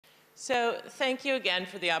So thank you again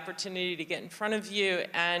for the opportunity to get in front of you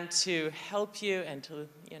and to help you and to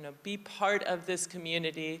be part of this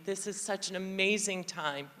community. This is such an amazing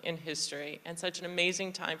time in history and such an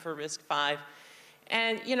amazing time for RISC-V.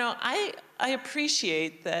 And I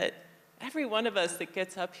appreciate that every one of us that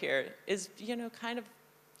gets up here is kind of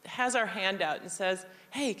has our hand out and says,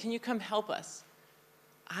 hey, can you come help us?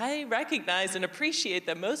 I recognize and appreciate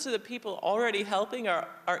that most of the people already helping are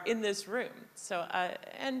in this room, so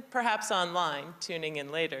and perhaps online, tuning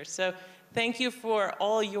in later. So thank you for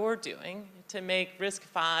all you're doing to make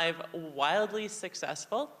RISC-V wildly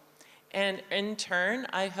successful. And in turn,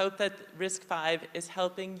 I hope that RISC-V is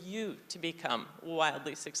helping you to become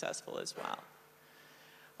wildly successful as well.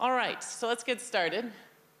 All right, so let's get started.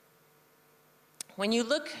 When you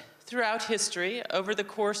look throughout history over the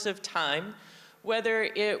course of time, whether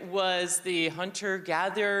it was the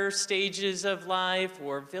hunter-gatherer stages of life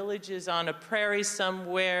or villages on a prairie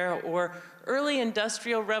somewhere or early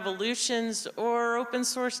industrial revolutions or open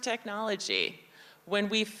source technology, when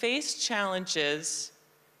we face challenges,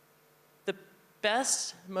 the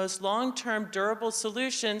best, most long-term durable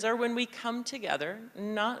solutions are when we come together,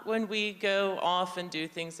 not when we go off and do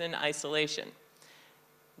things in isolation.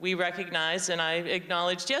 We recognize, and I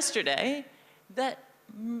acknowledged yesterday, that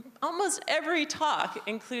almost every talk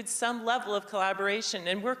includes some level of collaboration,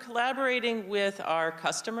 and we're collaborating with our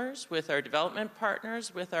customers, with our development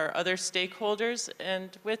partners, with our other stakeholders,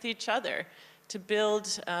 and with each other to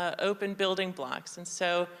build open building blocks. And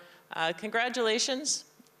so congratulations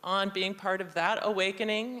on being part of that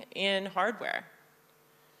awakening in hardware.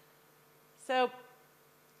 So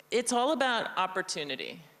it's all about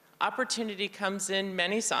opportunity. Opportunity comes in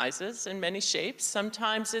many sizes and many shapes.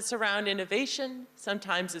 Sometimes it's around innovation,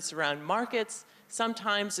 sometimes it's around markets,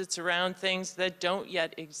 sometimes it's around things that don't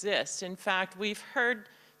yet exist. In fact, we've heard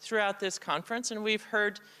throughout this conference, and we've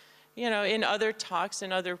heard in other talks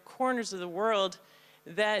in other corners of the world,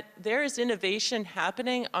 that there is innovation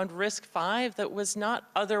happening on RISC-V that was not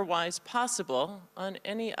otherwise possible on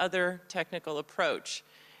any other technical approach.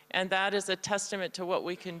 And that is a testament to what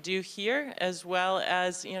we can do here, as well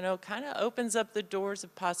as, kind of opens up the doors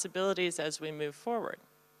of possibilities as we move forward.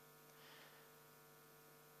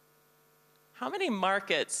 How many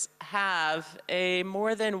markets have a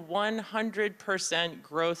more than 100%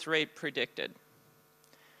 growth rate predicted?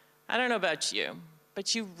 I don't know about you,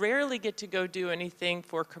 but you rarely get to go do anything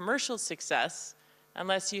for commercial success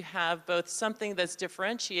unless you have both something that's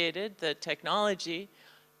differentiated, the technology,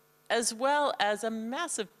 as well as a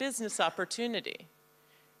massive business opportunity.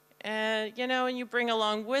 And and you bring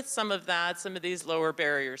along with some of that, some of these lower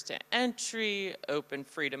barriers to entry, open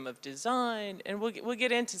freedom of design, and we'll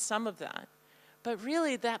get into some of that. But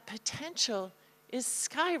really, that potential is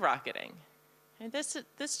skyrocketing. And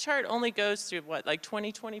this chart only goes through what, like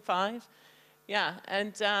 2025? Yeah,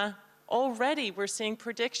 and already we're seeing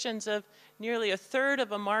predictions of nearly 1/3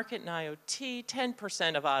 of a market in IoT,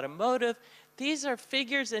 10% of automotive. These are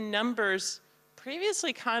figures and numbers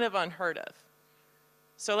previously kind of unheard of.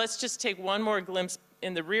 So let's just take one more glimpse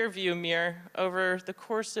in the rear view mirror. Over the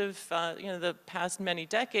course of the past many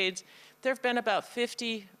decades, there have been about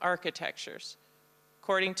 50 architectures,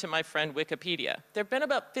 according to my friend Wikipedia. There have been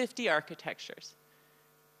about 50 architectures.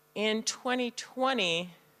 In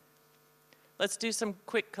 2020, let's do some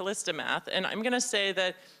quick Calista math, and I'm going to say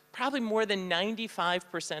that probably more than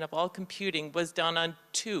 95% of all computing was done on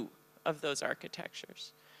 2 of those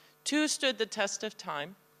architectures. 2 stood the test of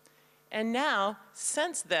time, and now,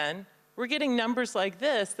 since then, we're getting numbers like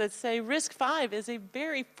this that say RISC-V is a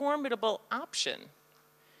very formidable option.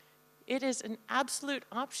 It is an absolute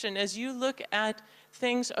option as you look at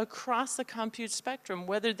things across the compute spectrum,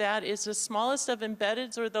 whether that is the smallest of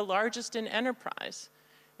embeddeds or the largest in enterprise.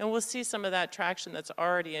 And we'll see some of that traction that's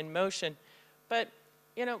already in motion. But,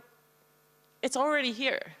 it's already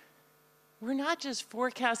here. We're not just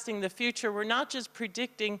forecasting the future. We're not just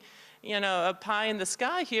predicting, a pie in the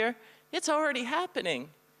sky here. It's already happening.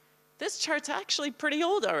 This chart's actually pretty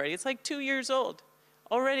old already. It's like 2 years old.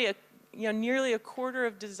 Already, nearly 1/4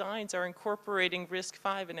 of designs are incorporating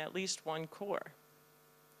RISC-V in at least one core.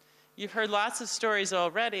 You've heard lots of stories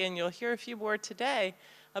already, and you'll hear a few more today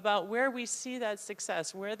about where we see that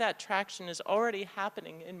success, where that traction is already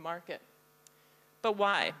happening in market. But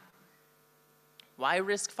why? Why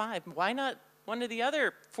RISC-V? Why not one of the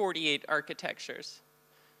other 48 architectures?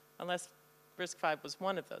 Unless RISC-V was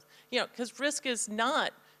one of those. Because RISC is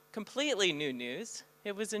not completely new news.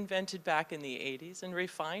 It was invented back in the 80s and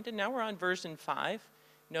refined, and now we're on version 5.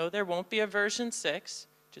 No, there won't be a version 6,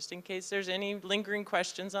 just in case there's any lingering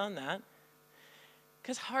questions on that.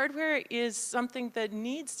 Because hardware is something that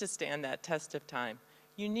needs to stand that test of time.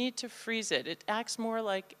 you need to freeze it. It acts more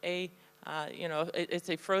like a, it's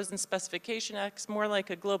a frozen specification, acts more like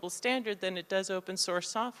a global standard than it does open source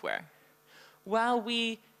software. While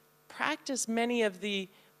we practice many of the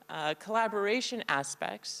collaboration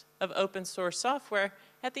aspects of open source software,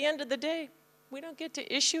 at the end of the day, we don't get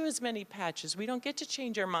to issue as many patches. We don't get to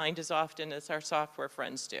change our mind as often as our software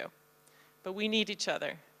friends do. But we need each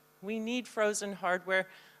other. We need frozen hardware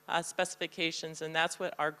specifications, and that's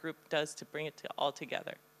what our group does to bring it all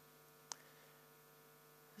together.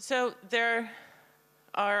 So there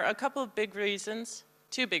are a couple of big reasons,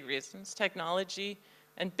 two big reasons, technology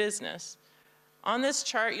and business. On this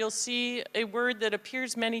chart, you'll see a word that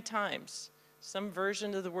appears many times, some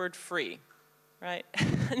version of the word free, right?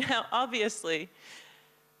 Now, obviously,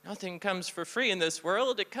 nothing comes for free in this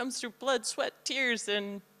world. It comes through blood, sweat, tears,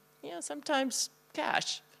 and sometimes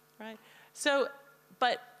cash, right? So,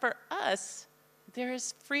 but for us, there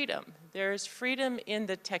is freedom. There is freedom in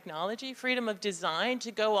the technology, freedom of design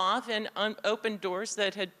to go off and open doors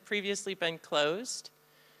that had previously been closed,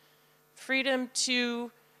 freedom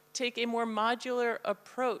to take a more modular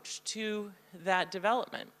approach to that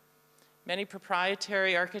development. Many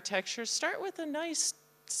proprietary architectures start with a nice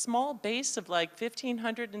small base of like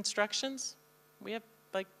 1,500 instructions. We have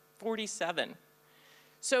like 47.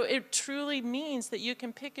 So it truly means that you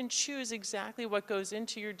can pick and choose exactly what goes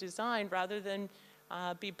into your design rather than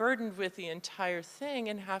be burdened with the entire thing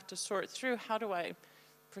and have to sort through how do I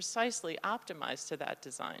precisely optimize to that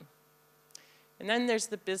design. And then there's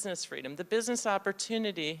the business freedom, the business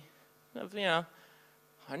opportunity of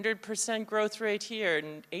 100% growth rate here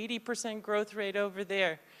and 80% growth rate over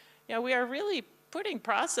there. We are really putting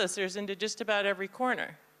processors into just about every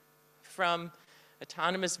corner, from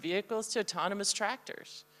autonomous vehicles to autonomous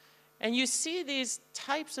tractors. And you see these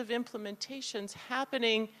types of implementations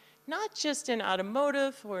happening not just in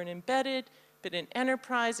automotive or in embedded, but in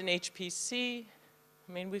enterprise and HPC.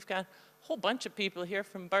 I mean, we've got a whole bunch of people here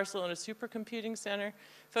from Barcelona Supercomputing Center,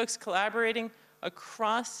 folks collaborating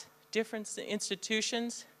across different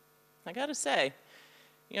institutions. I gotta say,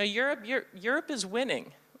 Europe is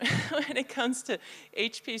winning when it comes to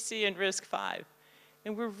HPC and RISC-V.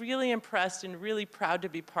 And we're really impressed and really proud to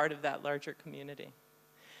be part of that larger community.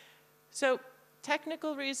 So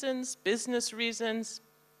technical reasons, business reasons,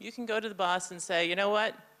 you can go to the boss and say, you know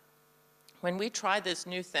what? When we try this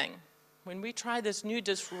new thing, when we try this new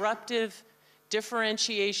disruptive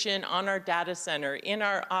differentiation on our data center, in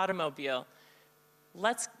our automobile,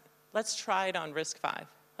 let's try it on RISC-V.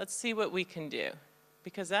 Let's see what we can do.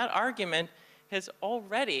 Because that argument has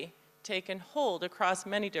already taken hold across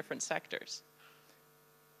many different sectors.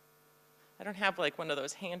 I don't have like one of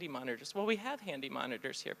those handy monitors. Well, we have handy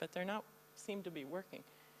monitors here, but they're not seem to be working.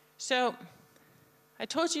 So I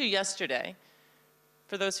told you yesterday,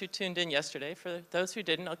 for those who tuned in yesterday, for those who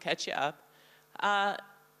didn't, I'll catch you up.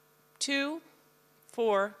 2,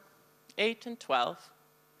 4, 8, and 12.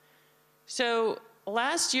 So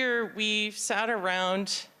last year, we sat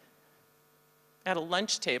around at a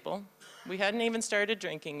lunch table. We hadn't even started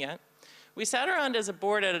drinking yet. We sat around as a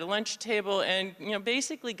board at a lunch table and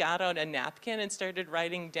basically got out a napkin and started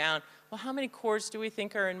writing down, well, how many cores do we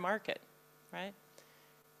think are in market, right?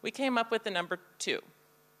 We came up with the number 2.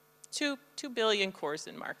 2 billion cores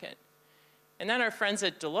in market. And then our friends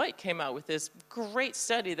at Deloitte came out with this great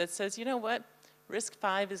study that says, you know what?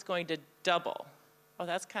 RISC-V is going to double. Oh,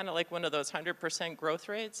 that's kind of like one of those 100% growth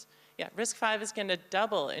rates. Yeah, RISC-V is going to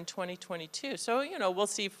double in 2022. So, we'll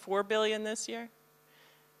see 4 billion this year.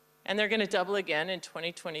 And they're going to double again in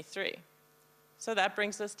 2023. So that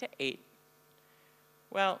brings us to 8.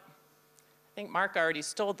 Well, I think Mark already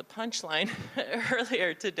stole the punchline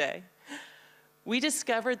earlier today. We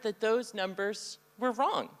discovered that those numbers were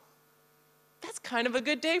wrong. That's kind of a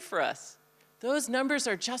good day for us. Those numbers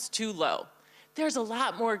are just too low. There's a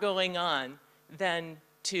lot more going on than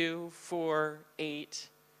 2, 4, 8.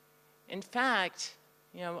 In fact,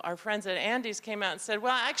 our friends at Andy's came out and said,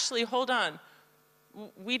 well, actually, hold on.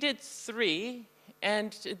 We did 3,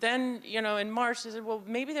 and then, in March, they said, well,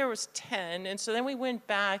 maybe there was 10, and so then we went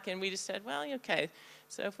back and we just said, well, okay,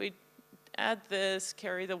 so if we add this,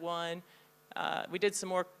 carry the 1, we did some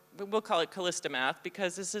more, we'll call it Calista math,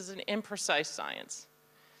 because this is an imprecise science,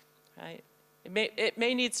 right? It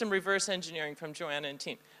may need some reverse engineering from Joanna and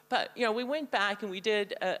team, but, we went back and we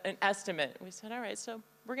did an estimate. We said, all right, so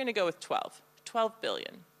we're going to go with 12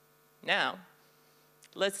 billion. Now,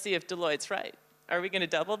 let's see if Deloitte's right. Are we going to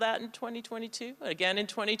double that in 2022? Again in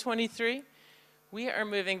 2023? We are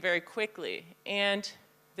moving very quickly, and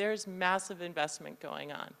there's massive investment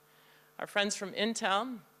going on. Our friends from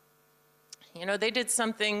Intel, they did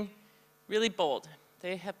something really bold.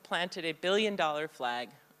 they have planted a $1 billion flag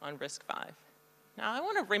on RISC-V. Now, I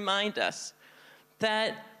want to remind us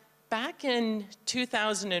that back in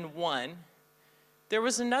 2001, there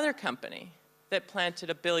was another company that planted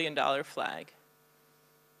a $1 billion flag,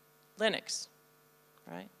 Linux,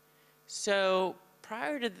 right? So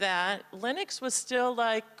prior to that, Linux was still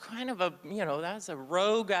like kind of a, that was a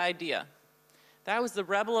rogue idea. That was the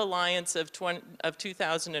Rebel Alliance of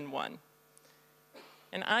 2001.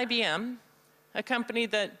 And IBM, a company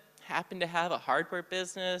that happened to have a hardware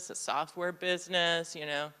business, a software business,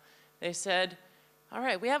 they said, all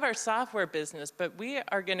right, we have our software business, but we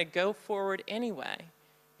are going to go forward anyway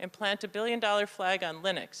and plant a $1 billion flag on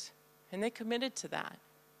Linux. And they committed to that.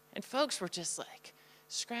 And folks were just like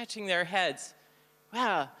scratching their heads.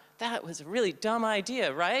 Wow, that was a really dumb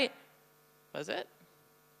idea, right? Was it?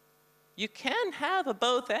 You can have a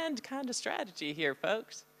both-and kind of strategy here,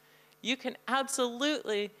 folks. You can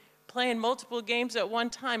absolutely play in multiple games at one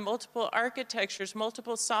time, multiple architectures,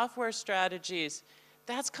 multiple software strategies.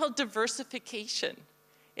 That's called diversification.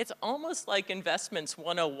 It's almost like investments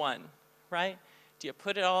 101, right? Do you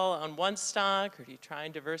put it all on one stock, or do you try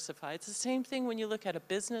and diversify? It's the same thing when you look at a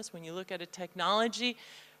business, when you look at a technology.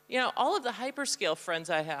 All of the hyperscale friends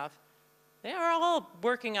I have, they are all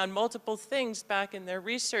working on multiple things back in their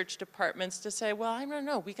research departments to say, well, I don't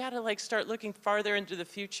know, we got to start looking farther into the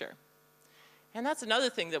future. And that's another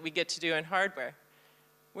thing that we get to do in hardware.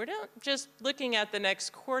 We're not just looking at the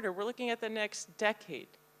next quarter, we're looking at the next decade,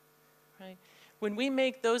 right? When we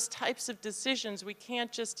make those types of decisions, we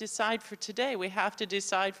can't just decide for today, we have to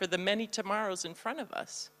decide for the many tomorrows in front of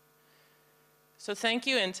us. So thank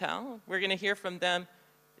you, Intel. We're going to hear from them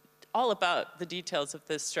all about the details of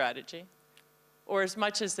this strategy, or as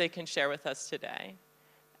much as they can share with us today.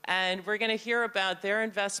 And we're going to hear about their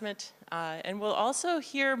investment, and we'll also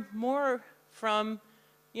hear more from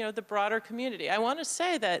the broader community. I want to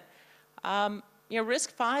say that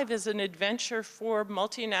RISC-V is an adventure for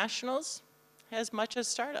multinationals as much as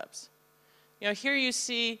startups. Here you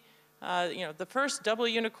see the first double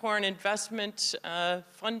unicorn investment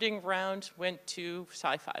funding round went to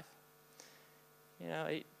Sci-Fi.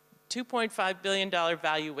 A $2.5 billion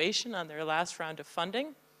valuation on their last round of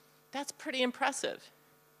funding. That's pretty impressive.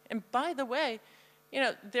 And by the way,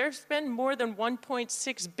 there's been more than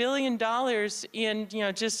 $1.6 billion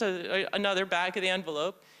in, just another back of the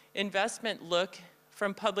envelope investment look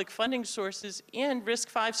from public funding sources in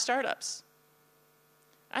RISC-V startups.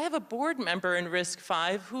 I have a board member in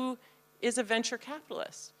RISC-V who is a venture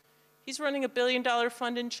capitalist. He's running a $1 billion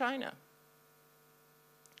fund in China.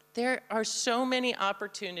 There are so many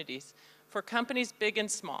opportunities for companies big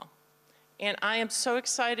and small. And I am so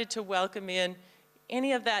excited to welcome in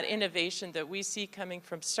any of that innovation that we see coming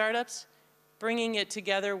from startups, bringing it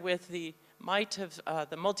together with the might of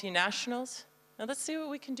the multinationals. Now let's see what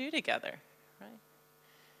we can do together, right?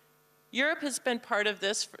 Europe has been part of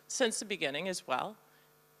this since the beginning as well.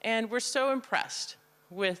 And we're so impressed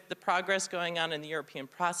with the progress going on in the European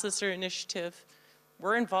Processor Initiative.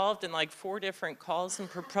 We're involved in 4 different calls and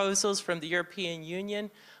proposals from the European Union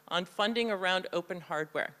on funding around open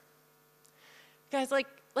hardware. Guys,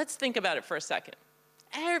 let's think about it for a second.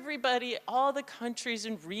 Everybody, all the countries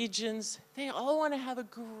and regions, they all want to have a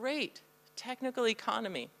great technical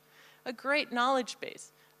economy, a great knowledge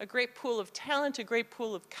base, a great pool of talent, a great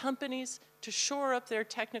pool of companies to shore up their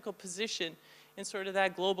technical position in sort of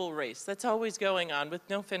that global race that's always going on with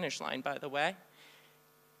no finish line, by the way.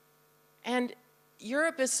 And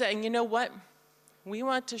Europe is saying, you know what? We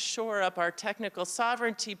want to shore up our technical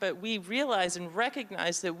sovereignty, but we realize and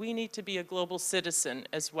recognize that we need to be a global citizen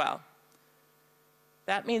as well.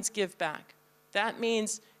 That means give back. That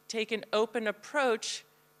means take an open approach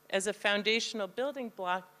as a foundational building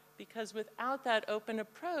block, because without that open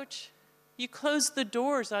approach, you close the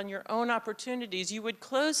doors on your own opportunities. You would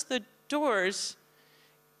close the doors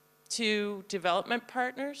to development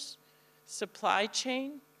partners, supply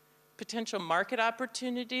chain, potential market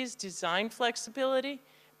opportunities, design flexibility.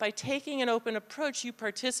 By taking an open approach, you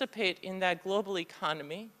participate in that global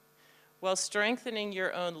economy while strengthening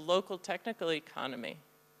your own local technical economy.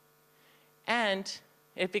 And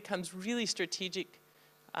it becomes really strategic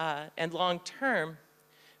and long-term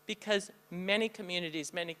because many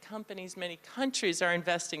communities, many companies, many countries are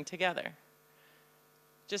investing together.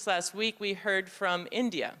 Just last week, we heard from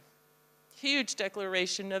India, huge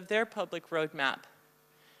declaration of their public roadmap.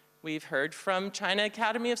 We've heard from China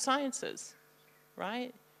Academy of Sciences,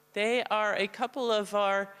 right? They are a couple of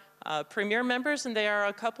our premier members, and they are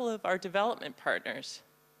a couple of our development partners.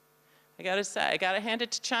 I gotta say, I gotta hand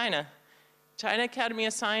it to China. China Academy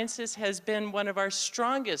of Sciences has been one of our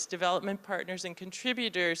strongest development partners and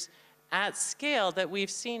contributors at scale that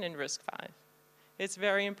we've seen in RISC-V. It's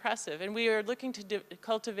very impressive. And we are looking to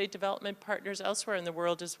cultivate development partners elsewhere in the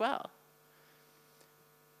world as well.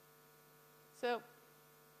 So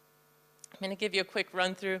I'm going to give you a quick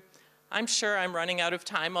run through. I'm sure I'm running out of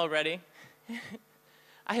time already.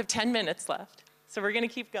 I have 10 minutes left, so we're going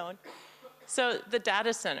to keep going. So the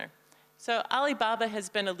data center. So Alibaba has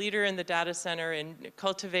been a leader in the data center in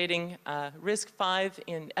cultivating RISC-V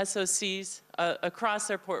in SoCs across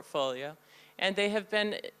their portfolio. And they have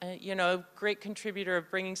been, a great contributor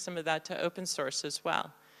of bringing some of that to open source as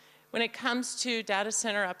well. When it comes to data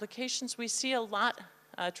center applications, we see a lot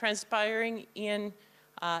transpiring in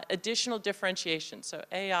additional differentiation, so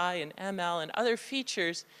AI and ML and other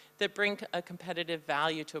features that bring a competitive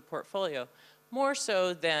value to a portfolio, more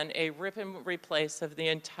so than a rip and replace of the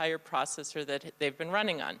entire processor that they've been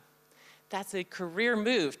running on. That's a career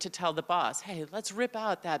move to tell the boss, hey, let's rip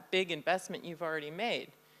out that big investment you've already made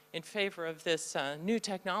in favor of this new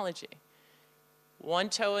technology. One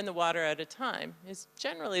toe in the water at a time is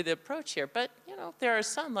generally the approach here, but there are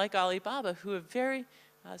some like Alibaba who are very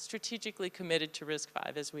strategically committed to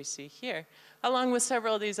RISC-V, as we see here, along with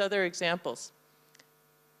several of these other examples.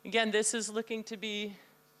 Again, this is looking to be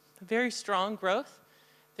very strong growth.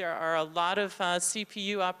 There are a lot of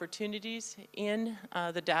CPU opportunities in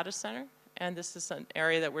the data center, and this is an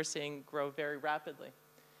area that we're seeing grow very rapidly.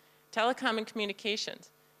 Telecom and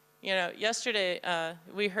communications. Yesterday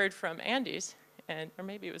we heard from Andes, or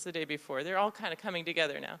maybe it was the day before, they're all kind of coming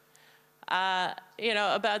together now,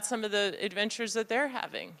 about some of the adventures that they're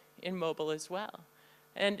having in mobile as well.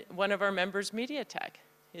 And one of our members, MediaTek,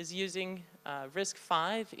 is using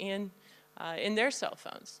RISC-V in their cell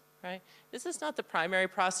phones, right? This is not the primary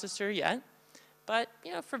processor yet, but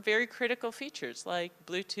for very critical features like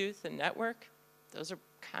Bluetooth and network, those are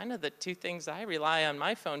kind of the two things I rely on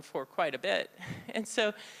my phone for quite a bit. And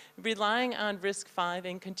so relying on RISC-V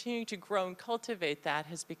and continuing to grow and cultivate that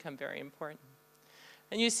has become very important.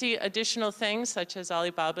 And you see additional things such as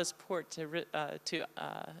Alibaba's port to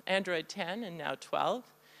Android 10 and now 12.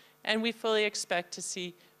 And we fully expect to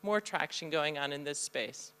see more traction going on in this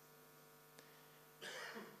space.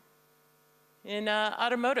 In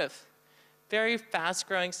automotive, very fast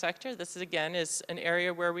growing sector. This is, again, is an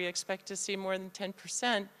area where we expect to see more than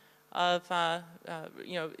 10% of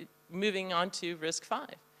moving on to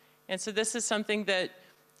RISC-V. And so this is something that,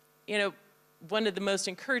 one of the most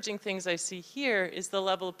encouraging things I see here is the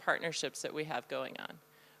level of partnerships that we have going on.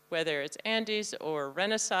 Whether it's Andes or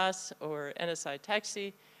Renesas or NSI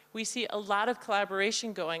Taxi, we see a lot of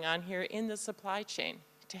collaboration going on here in the supply chain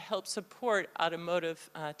to help support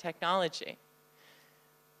automotive technology.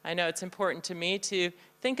 I know it's important to me to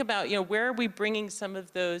think about, where are we bringing some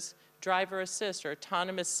of those driver assist or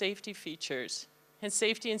autonomous safety features? And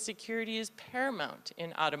safety and security is paramount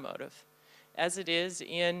in automotive, as it is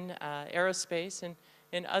in aerospace and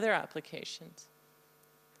in other applications.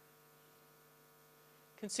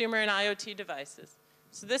 Consumer and IoT devices.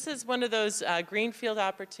 So this is one of those greenfield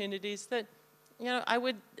opportunities that, I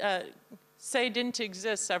would say didn't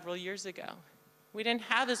exist several years ago. We didn't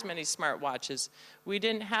have as many smartwatches. We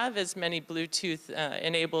didn't have as many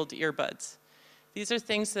Bluetooth-enabled earbuds. These are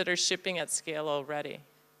things that are shipping at scale already.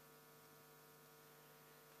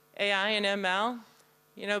 AI and ML,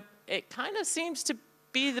 it kind of seems to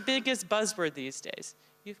be the biggest buzzword these days.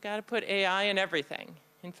 You've got to put AI in everything.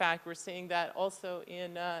 In fact, we're seeing that also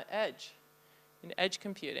in edge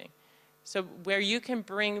computing. So where you can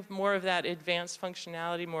bring more of that advanced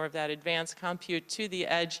functionality, more of that advanced compute to the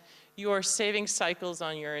edge, you are saving cycles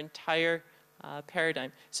on your entire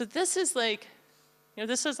paradigm. So this is like,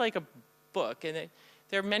 this is like a book, and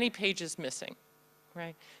there are many pages missing,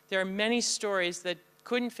 right? There are many stories that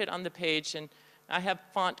couldn't fit on the page, and I have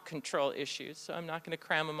font control issues, so I'm not going to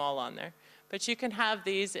cram them all on there. But you can have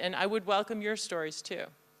these, and I would welcome your stories too.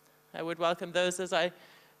 I would welcome those as I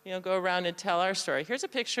go around and tell our story. Here's a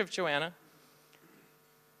picture of Joanna.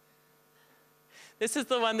 This is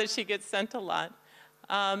the one that she gets sent a lot.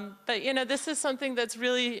 But this is something that's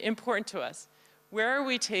really important to us. Where are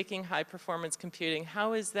we taking high performance computing?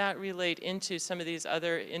 How does that relate into some of these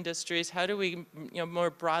other industries? How do we more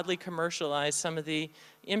broadly commercialize some of the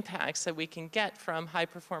impacts that we can get from high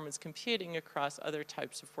performance computing across other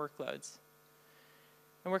types of workloads?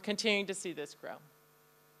 And we're continuing to see this grow.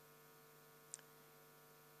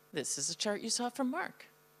 This is a chart you saw from Mark.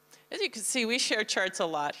 As you can see, we share charts a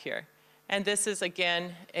lot here. And this is,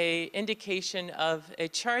 again, an indication of a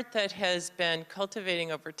chart that has been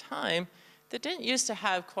cultivating over time that didn't used to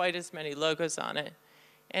have quite as many logos on it.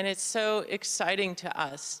 And it's so exciting to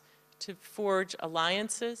us to forge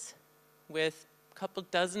alliances with a couple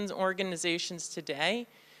dozen organizations today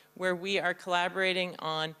where we are collaborating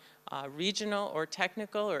on regional or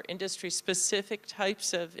technical or industry-specific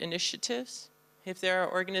types of initiatives. If there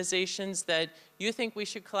are organizations that you think we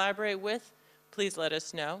should collaborate with, please let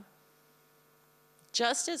us know.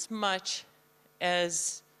 Just as much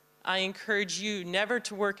as I encourage you never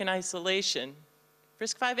to work in isolation,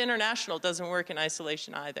 RISC-V International doesn't work in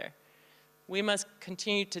isolation either. We must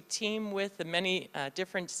continue to team with the many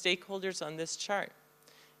different stakeholders on this chart.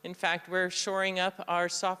 In fact, we're shoring up our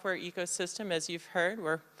software ecosystem, as you've heard.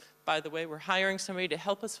 By the way, we're hiring somebody to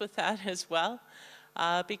help us with that as well,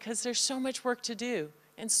 because there's so much work to do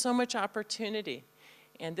and so much opportunity.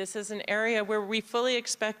 And this is an area where we fully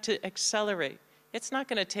expect to accelerate. It's not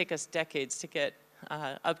going to take us decades to get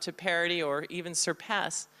up to parity or even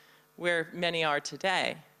surpass where many are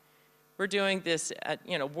today. We're doing this at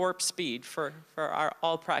warp speed for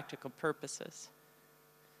all practical purposes.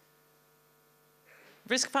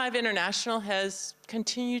 RISC-V International has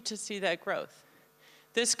continued to see that growth.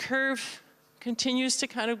 This curve continues to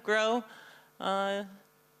kind of grow. I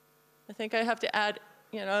think I have to add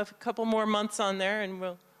a couple more months on there and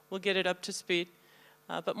we'll get it up to speed.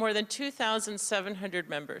 But more than 2,700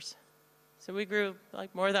 members. So we grew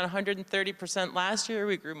like more than 130% last year.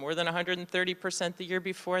 We grew more than 130% the year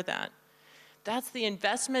before that. That's the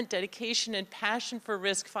investment, dedication, and passion for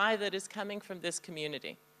RISC-V that is coming from this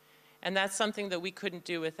community. And that's something that we couldn't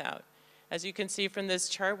do without. As you can see from this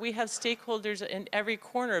chart, we have stakeholders in every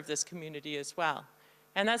corner of this community as well.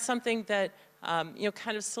 And that's something that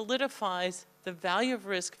kind of solidifies the value of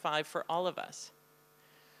RISC-V for all of us.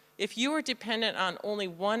 If you are dependent on only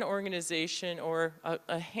one organization or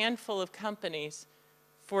a handful of companies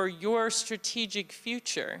for your strategic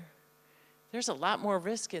future, there's a lot more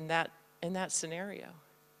risk in that scenario.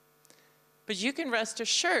 But you can rest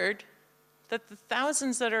assured that the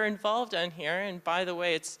thousands that are involved on here, and by the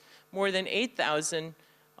way, it's more than 8,000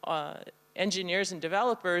 engineers and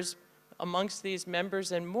developers amongst these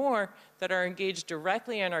members and more that are engaged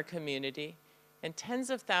directly in our community, and tens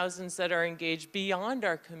of thousands that are engaged beyond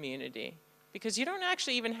our community, because you don't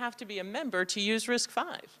actually even have to be a member to use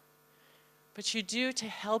RISC-V, but you do to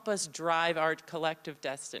help us drive our collective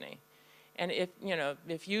destiny. And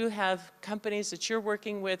if you have companies that you're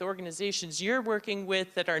working with, organizations you're working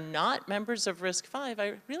with that are not members of RISC-V,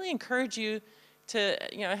 I really encourage you to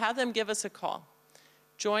have them give us a call.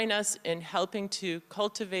 Join us in helping to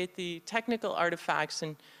cultivate the technical artifacts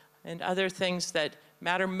and other things that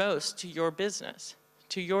matter most to your business,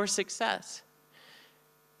 to your success.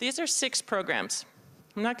 These are 6 programs.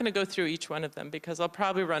 I'm not going to go through each one of them because I'll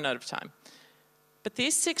probably run out of time. But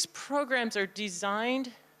these 6 programs are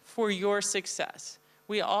designed for your success.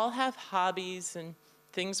 We all have hobbies and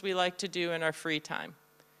things we like to do in our free time.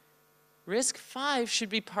 RISC-V should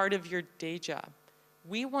be part of your day job.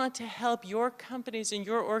 We want to help your companies and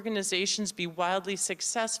your organizations be wildly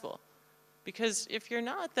successful. Because if you're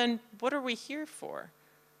not, then what are we here for?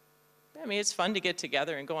 I mean, it's fun to get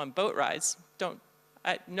together and go on boat rides.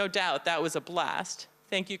 No doubt that was a blast.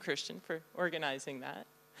 Thank you, Christian, for organizing that.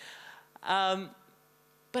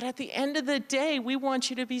 But at the end of the day, we want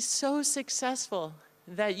you to be so successful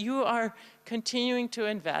that you are continuing to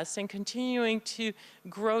invest and continuing to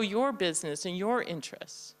grow your business and your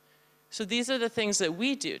interests. So these are the things that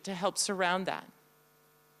we do to help surround that.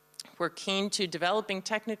 We're keen to developing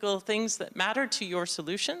technical things that matter to your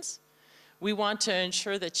solutions. We want to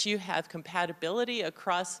ensure that you have compatibility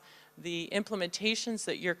across the implementations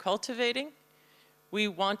that you're cultivating. We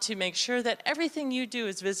want to make sure that everything you do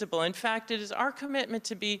is visible. In fact, it is our commitment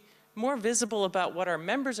to be more visible about what our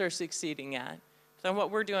members are succeeding at than what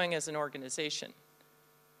we're doing as an organization.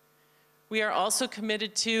 We are also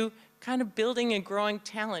committed to kind of building and growing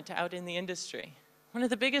talent out in the industry. One of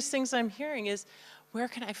the biggest things I'm hearing is, where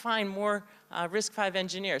can I find more RISC-V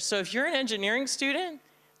engineers? So if you're an engineering student,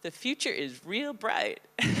 the future is real bright.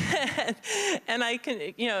 And I can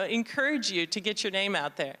encourage you to get your name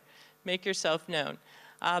out there. Make yourself known.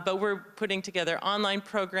 But we're putting together online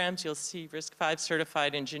programs. You'll see RISC-V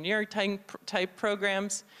certified engineer type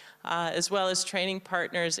programs, as well as training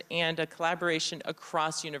partners and a collaboration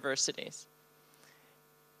across universities.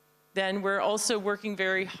 Then we're also working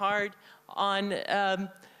very hard on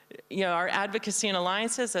our advocacy and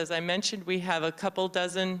alliances. As I mentioned, we have a couple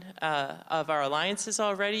dozen of our alliances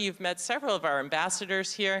already. You've met several of our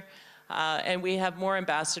ambassadors here, and we have more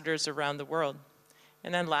ambassadors around the world.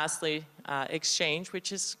 And then lastly, Exchange,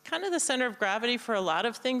 which is kind of the center of gravity for a lot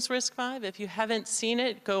of things RISC-V. If you haven't seen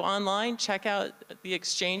it, go online, check out the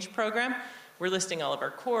Exchange program. We're listing all of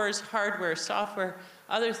our cores, hardware, software,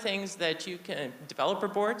 other things that you can, developer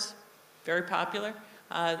boards, very popular.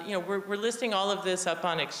 We're listing all of this up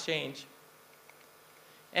on Exchange.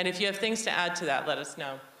 And if you have things to add to that, let us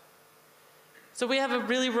know. So we have a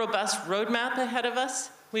really robust roadmap ahead of us.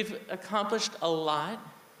 We've accomplished a lot,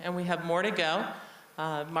 and we have more to go.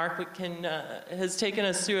 Mark has taken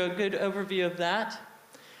us through a good overview of that.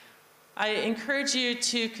 I encourage you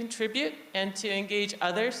to contribute and to engage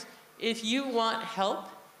others. If you want help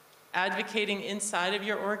advocating inside of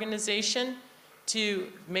your organization to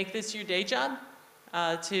make this your day job,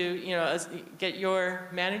 to get your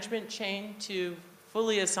management chain to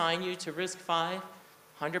fully assign you to RISC-V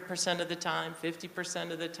 100% of the time,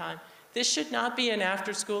 50% of the time. This should not be an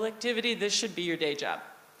after-school activity. This should be your day job.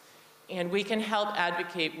 And we can help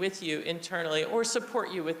advocate with you internally or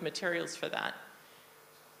support you with materials for that.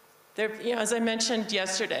 As I mentioned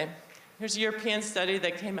yesterday, there's a European study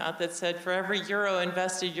that came out that said for every euro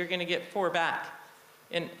invested, you're going to get 4 back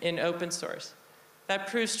in open source. That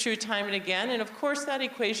proves true time and again, and of course that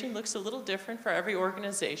equation looks a little different for every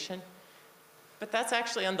organization, but that's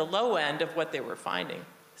actually on the low end of what they were finding.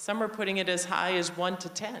 Some are putting it as high as 1 to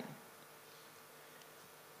 10.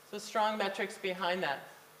 So strong metrics behind that.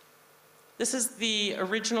 This is the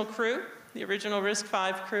original crew, the original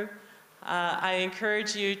RISC-V crew. I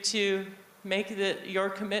encourage you to make your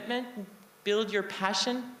commitment, build your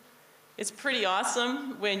passion. It's pretty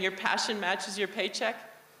awesome when your passion matches your paycheck.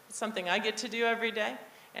 It's something I get to do every day.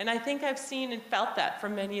 And I think I've seen and felt that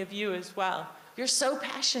from many of you as well. You're so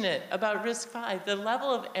passionate about RISC-V. The level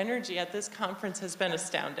of energy at this conference has been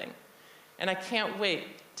astounding. And I can't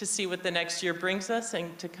wait to see what the next year brings us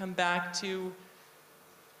and to come back to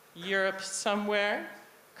Europe somewhere.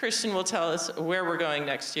 Christian will tell us where we're going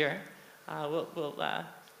next year. We'll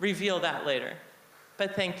reveal that later.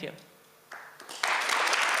 But thank you.